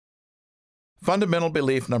Fundamental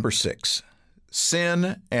belief number 6,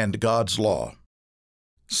 sin and God's law.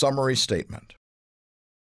 Summary statement.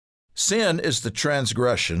 Sin is the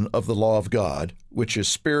transgression of the law of God, which is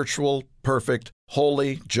spiritual, perfect,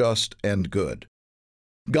 holy, just, and good.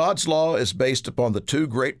 God's law is based upon the two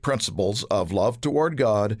great principles of love toward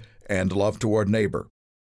God and love toward neighbor.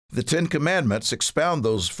 The Ten Commandments expound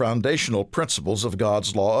those foundational principles of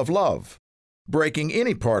God's law of love. Breaking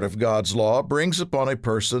any part of God's law brings upon a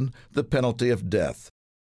person the penalty of death.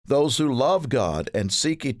 Those who love God and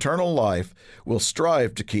seek eternal life will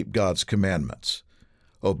strive to keep God's commandments.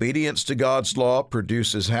 Obedience to God's law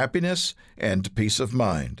produces happiness and peace of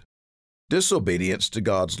mind. Disobedience to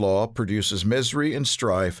God's law produces misery and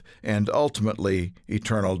strife and ultimately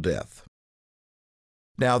eternal death.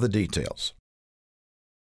 Now the details.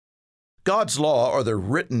 God's law are the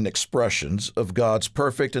written expressions of God's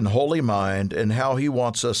perfect and holy mind and how He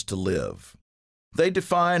wants us to live. They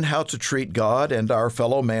define how to treat God and our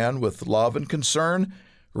fellow man with love and concern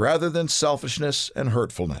rather than selfishness and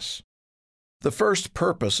hurtfulness. The first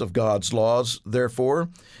purpose of God's laws, therefore,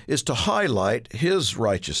 is to highlight His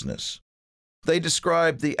righteousness. They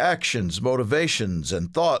describe the actions, motivations,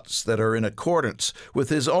 and thoughts that are in accordance with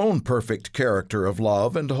His own perfect character of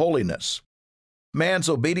love and holiness. Man's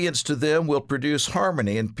obedience to them will produce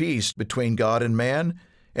harmony and peace between God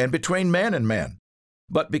and between man and man.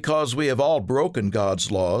 But because we have all broken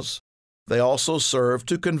God's laws, they also serve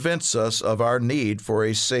to convince us of our need for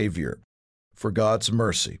a Savior, for God's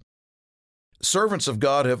mercy. Servants of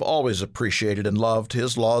God have always appreciated and loved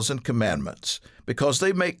His laws and commandments because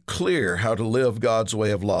they make clear how to live God's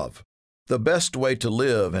way of love, the best way to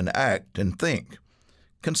live and act and think.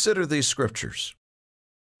 Consider these scriptures.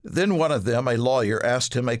 Then one of them, a lawyer,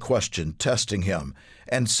 asked Him a question, testing Him,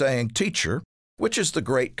 and saying, "Teacher, which is the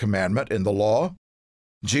great commandment in the law?"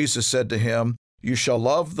 Jesus said to him, "You shall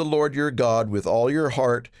love the Lord your God with all your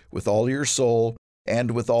heart, with all your soul, and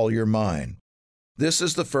with all your mind. This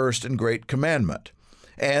is the first and great commandment.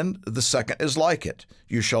 And the second is like it.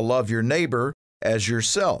 You shall love your neighbor as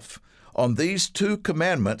yourself. On these two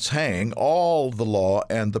commandments hang all the law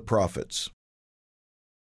and the prophets.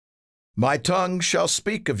 My tongue shall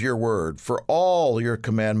speak of your word, for all your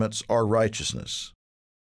commandments are righteousness.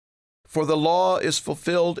 For the law is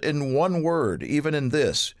fulfilled in one word, even in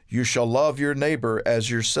this, you shall love your neighbor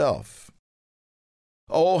as yourself.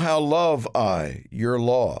 Oh, how love I your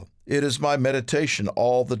law! It is my meditation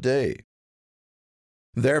all the day.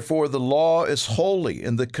 Therefore the law is holy,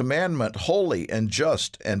 and the commandment holy and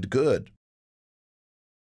just and good.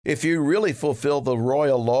 If you really fulfill the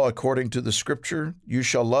royal law according to the Scripture, you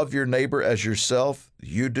shall love your neighbor as yourself,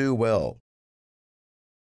 you do well.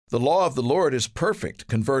 The law of the Lord is perfect,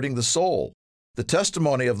 converting the soul. The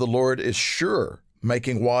testimony of the Lord is sure,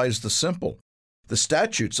 making wise the simple. The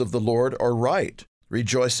statutes of the Lord are right,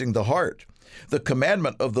 rejoicing the heart. The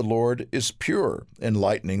commandment of the Lord is pure,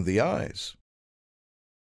 enlightening the eyes.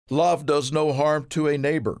 Love does no harm to a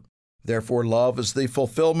neighbor. Therefore, love is the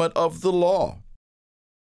fulfillment of the law.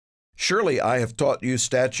 Surely I have taught you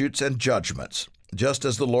statutes and judgments, just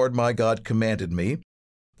as the Lord my God commanded me,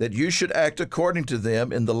 that you should act according to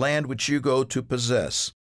them in the land which you go to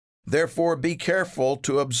possess. Therefore be careful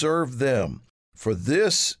to observe them, for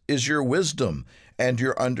this is your wisdom and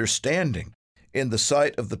your understanding in the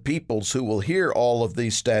sight of the peoples who will hear all of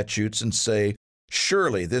these statutes and say,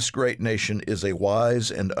 surely this great nation is a wise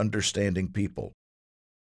and understanding people.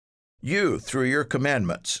 You, through your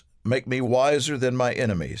commandments, make me wiser than my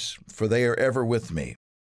enemies, for they are ever with me.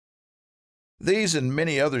 These and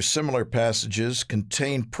many other similar passages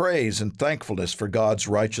contain praise and thankfulness for God's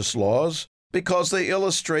righteous laws because they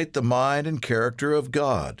illustrate the mind and character of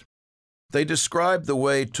God. They describe the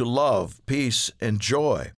way to love, peace, and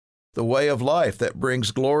joy, the way of life that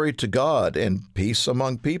brings glory to God and peace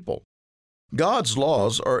among people. God's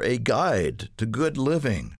laws are a guide to good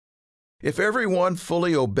living. If everyone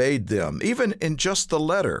fully obeyed them, even in just the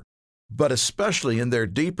letter, but especially in their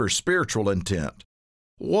deeper spiritual intent,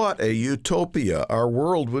 what a utopia our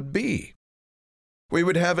world would be. We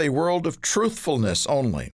would have a world of truthfulness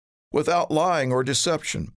only, without lying or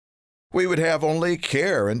deception. We would have only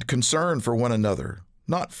care and concern for one another,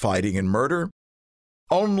 not fighting and murder.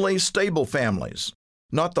 Only stable families,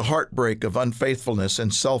 not the heartbreak of unfaithfulness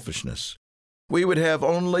and selfishness. We would have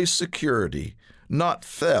only security, not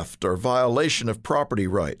theft or violation of property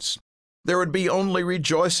rights. There would be only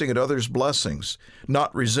rejoicing at others' blessings,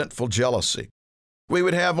 not resentful jealousy. We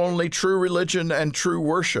would have only true religion and true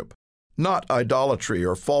worship, not idolatry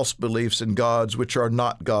or false beliefs in gods which are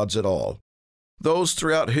not gods at all. Those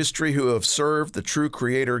throughout history who have served the true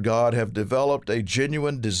Creator God have developed a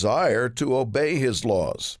genuine desire to obey His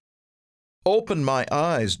laws. Open my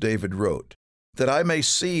eyes, David wrote, that I may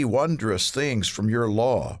see wondrous things from your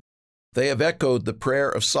law. They have echoed the prayer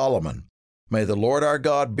of Solomon. May the Lord our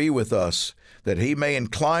God be with us, that he may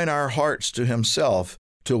incline our hearts to himself,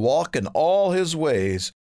 to walk in all his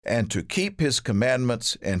ways, and to keep his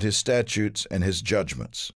commandments and his statutes and his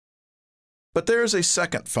judgments. But there is a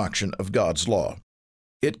second function of God's law.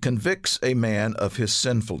 It convicts a man of his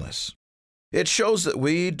sinfulness. It shows that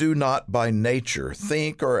we do not by nature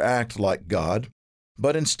think or act like God,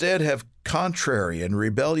 but instead have contrary and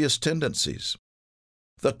rebellious tendencies.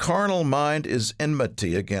 The carnal mind is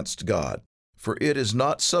enmity against God, for it is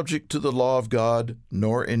not subject to the law of God,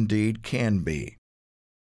 nor indeed can be.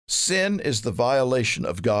 Sin is the violation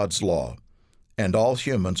of God's law, and all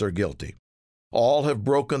humans are guilty. All have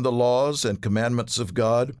broken the laws and commandments of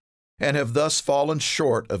God, and have thus fallen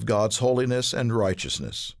short of God's holiness and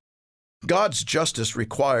righteousness. God's justice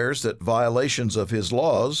requires that violations of his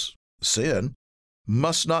laws, sin,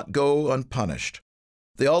 must not go unpunished.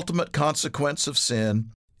 The ultimate consequence of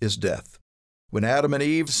sin is death. When Adam and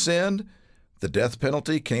Eve sinned, the death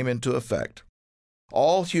penalty came into effect.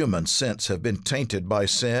 All humans since have been tainted by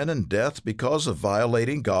sin and death because of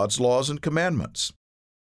violating God's laws and commandments.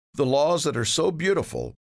 The laws that are so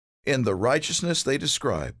beautiful, in the righteousness they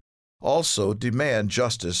describe, also demand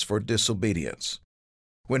justice for disobedience.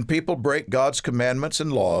 When people break God's commandments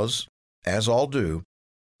and laws, as all do,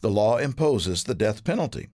 the law imposes the death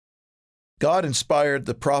penalty. God inspired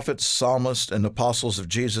the prophets, psalmists, and apostles of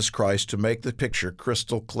Jesus Christ to make the picture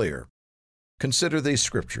crystal clear. Consider these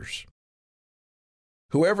scriptures.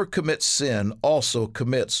 Whoever commits sin also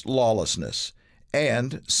commits lawlessness,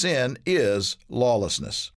 and sin is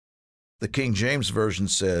lawlessness. The King James Version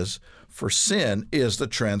says, "For sin is the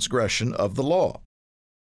transgression of the law."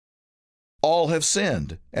 All have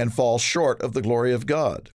sinned and fall short of the glory of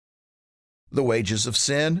God. The wages of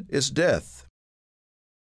sin is death.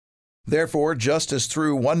 Therefore, just as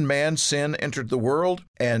through one man sin entered the world,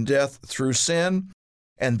 and death through sin,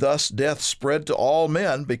 and thus death spread to all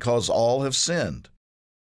men because all have sinned.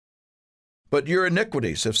 But your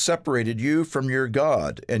iniquities have separated you from your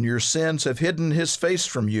God, and your sins have hidden his face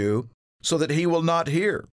from you, so that he will not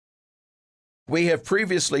hear. We have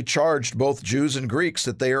previously charged both Jews and Greeks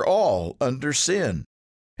that they are all under sin.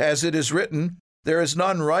 As it is written, "There is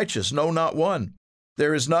none righteous, no, not one.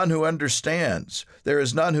 There is none who understands. There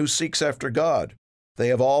is none who seeks after God. They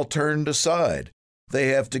have all turned aside. They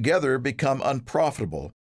have together become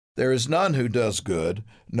unprofitable. There is none who does good,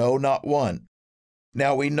 no, not one."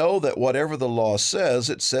 Now we know that whatever the law says,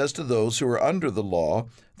 it says to those who are under the law,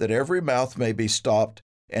 that every mouth may be stopped,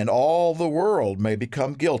 and all the world may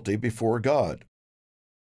become guilty before God.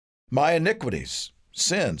 My iniquities,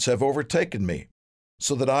 sins, have overtaken me,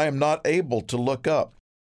 so that I am not able to look up.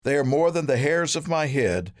 They are more than the hairs of my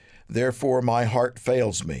head, therefore my heart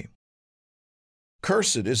fails me.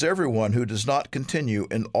 Cursed is everyone who does not continue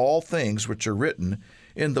in all things which are written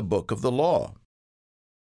in the book of the law.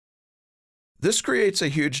 This creates a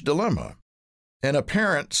huge dilemma, an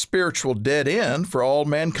apparent spiritual dead end for all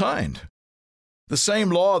mankind. The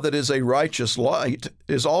same law that is a righteous light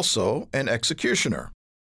is also an executioner.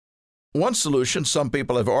 One solution some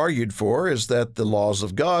people have argued for is that the laws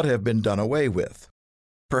of God have been done away with.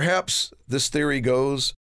 Perhaps, this theory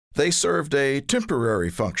goes, they served a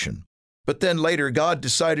temporary function, but then later God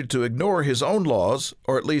decided to ignore his own laws,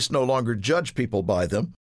 or at least no longer judge people by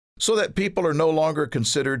them, so that people are no longer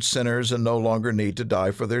considered sinners and no longer need to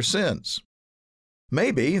die for their sins.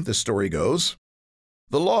 Maybe, the story goes,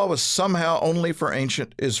 the law was somehow only for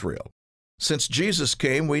ancient Israel. Since Jesus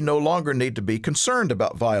came, we no longer need to be concerned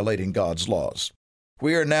about violating God's laws.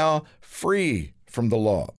 We are now free from the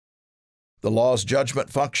law. The law's judgment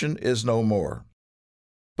function is no more.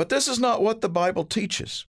 But this is not what the Bible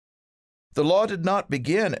teaches. The law did not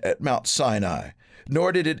begin at Mount Sinai,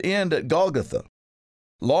 nor did it end at Golgotha.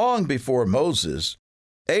 Long before Moses,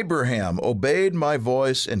 Abraham obeyed my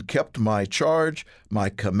voice and kept my charge, my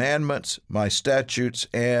commandments, my statutes,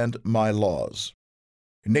 and my laws.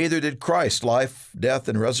 Neither did Christ, life, death,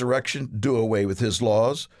 and resurrection, do away with his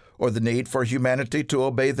laws, or the need for humanity to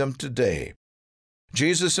obey them today.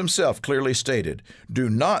 Jesus himself clearly stated, "Do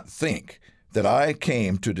not think that I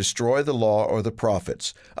came to destroy the law or the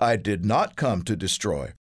prophets. I did not come to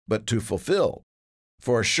destroy, but to fulfill.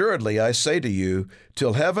 For assuredly I say to you,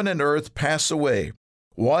 till heaven and earth pass away,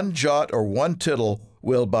 one jot or one tittle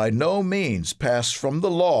will by no means pass from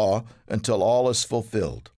the law until all is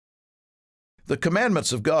fulfilled." The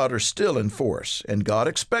commandments of God are still in force, and God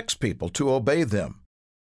expects people to obey them.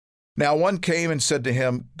 Now one came and said to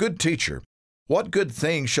him, "Good teacher, what good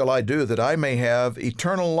thing shall I do that I may have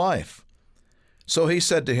eternal life?" So he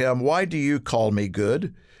said to him, "Why do you call me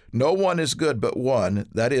good? No one is good but one,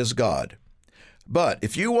 that is God. But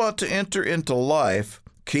if you want to enter into life,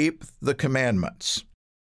 keep the commandments."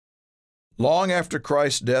 Long after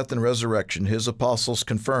Christ's death and resurrection, his apostles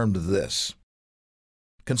confirmed this.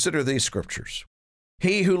 Consider these scriptures.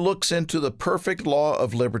 "He who looks into the perfect law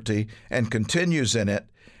of liberty and continues in it,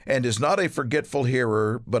 and is not a forgetful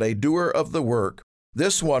hearer, but a doer of the work,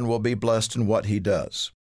 this one will be blessed in what he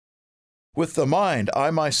does. With the mind I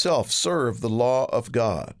myself serve the law of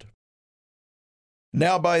God.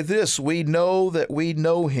 Now by this we know that we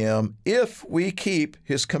know him, if we keep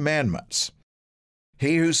his commandments.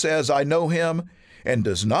 He who says, 'I know him,' and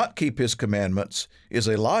does not keep his commandments, is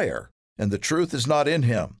a liar, and the truth is not in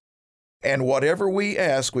him. And whatever we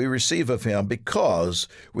ask, we receive of him, because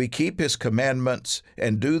we keep his commandments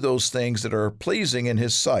and do those things that are pleasing in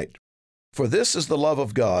his sight. For this is the love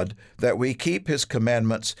of God, that we keep his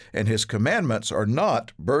commandments, and his commandments are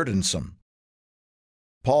not burdensome."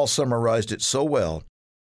 Paul summarized it so well.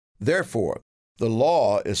 Therefore, the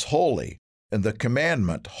law is holy, and the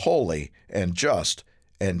commandment holy and just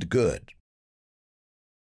and good.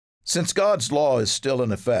 Since God's law is still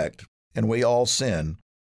in effect, and we all sin,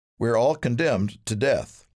 we're all condemned to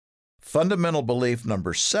death. Fundamental belief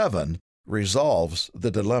number 7 resolves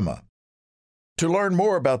the dilemma. To learn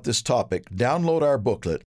more about this topic, download our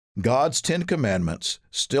booklet, God's 10 Commandments,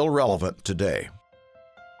 Still Relevant Today.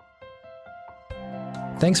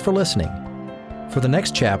 Thanks for listening. For the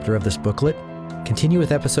next chapter of this booklet, continue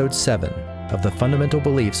with Episode 7 of the Fundamental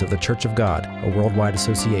Beliefs of the Church of God, a Worldwide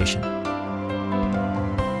Association.